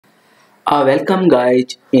Welcome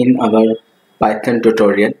guys in our Python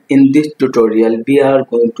tutorial. In this tutorial we are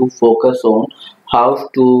going to focus on how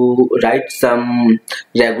to write some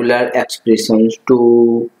regular expressions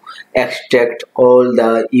to extract all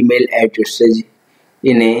the email addresses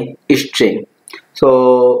in a string.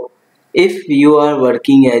 So if you are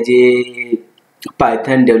working as a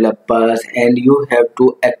Python developers and you have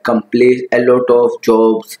to accomplish a lot of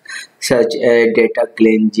jobs such as data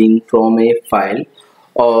cleansing from a file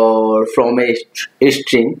or from a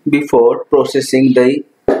string before processing the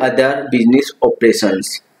other business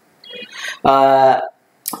operations. Uh,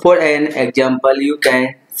 for an example, you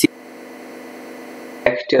can see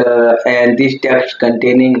text and this text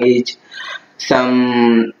containing is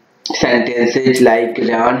some sentences like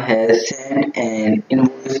Ran has sent an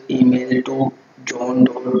invoice email to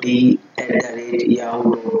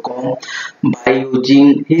john.d@yahoo.com by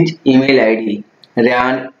using his email ID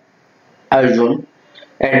Ryan Arjun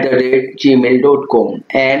 @gmail.com,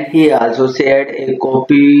 and he also shared a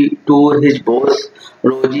copy to his boss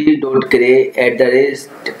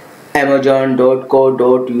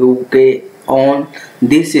rosie.gray@amazon.co.uk on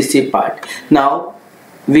this CC part. Now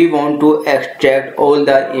we want to extract all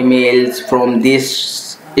the emails from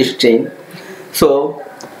this string. So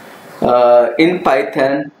in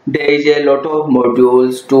Python there is a lot of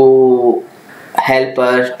modules to help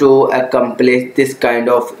us to accomplish this kind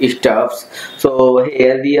of stuffs. So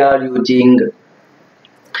here we are using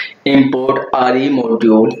import re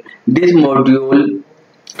module. This module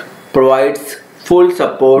provides full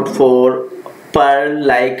support for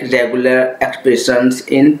Perl-like regular expressions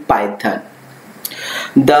in Python.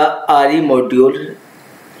 The re module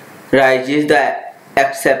raises the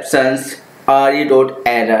exceptions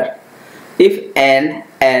re.error if an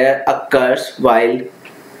error occurs while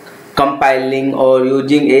compiling or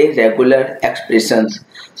using a regular expressions.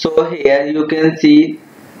 So here you can see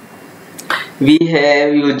we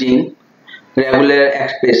have using regular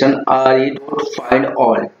expression re.find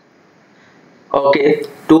all. Okay,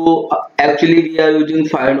 to actually we are using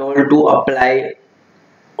find all to apply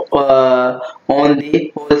on the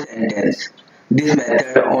whole sentence, this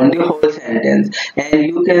method on the whole sentence, and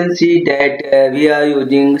you can see that we are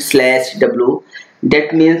using /w.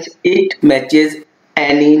 That means it matches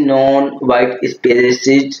any non-white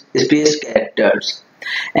space characters,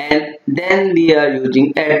 and then we are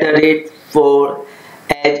using for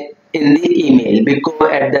as in the email,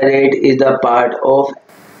 because is the part of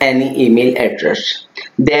any email address.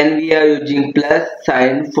 Then we are using plus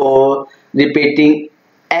sign for repeating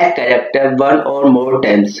a character one or more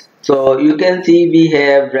times. So you can see we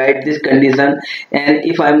have write this condition, and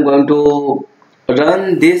if I'm going to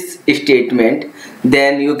run this statement,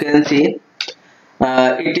 then you can see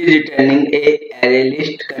it is returning a array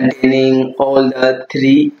list containing all the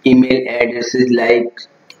three email addresses like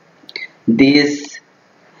this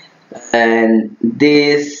and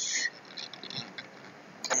this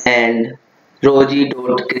and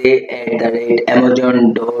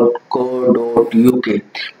rosie.gray@amazon.co.uk.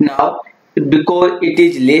 Now because it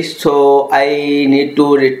is list, so I need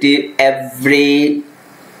to retrieve every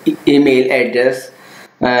email address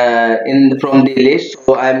from the list.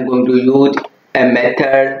 So I'm going to use a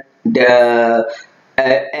method, the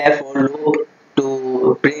for loop,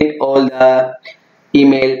 to print all the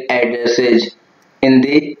email addresses in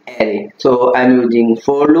the array. So I'm using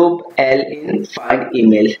for loop L in find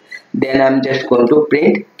email. Then I'm just going to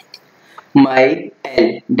print my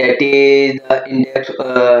L, that is the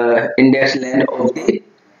index length of the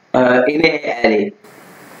in a array.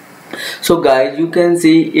 So guys, you can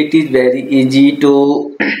see it is very easy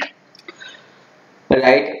to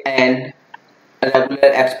write an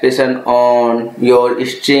regular expression on your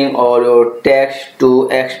string or your text to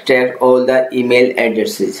extract all the email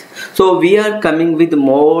addresses. So we are coming with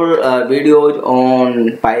more videos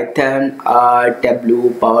on Python, R, Tableau,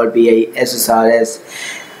 Power BI, SSRS,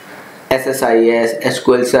 SSIS,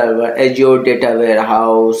 SQL Server, Azure Data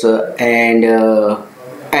Warehouse, and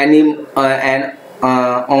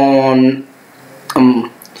on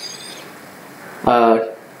uh,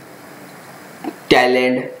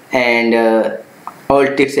 talent and all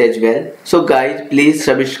tips as well. So guys, please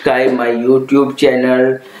subscribe my YouTube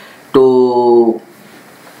channel to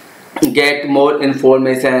get more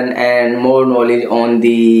information and more knowledge on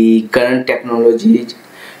the current technologies.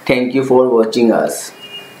 Thank you for watching us.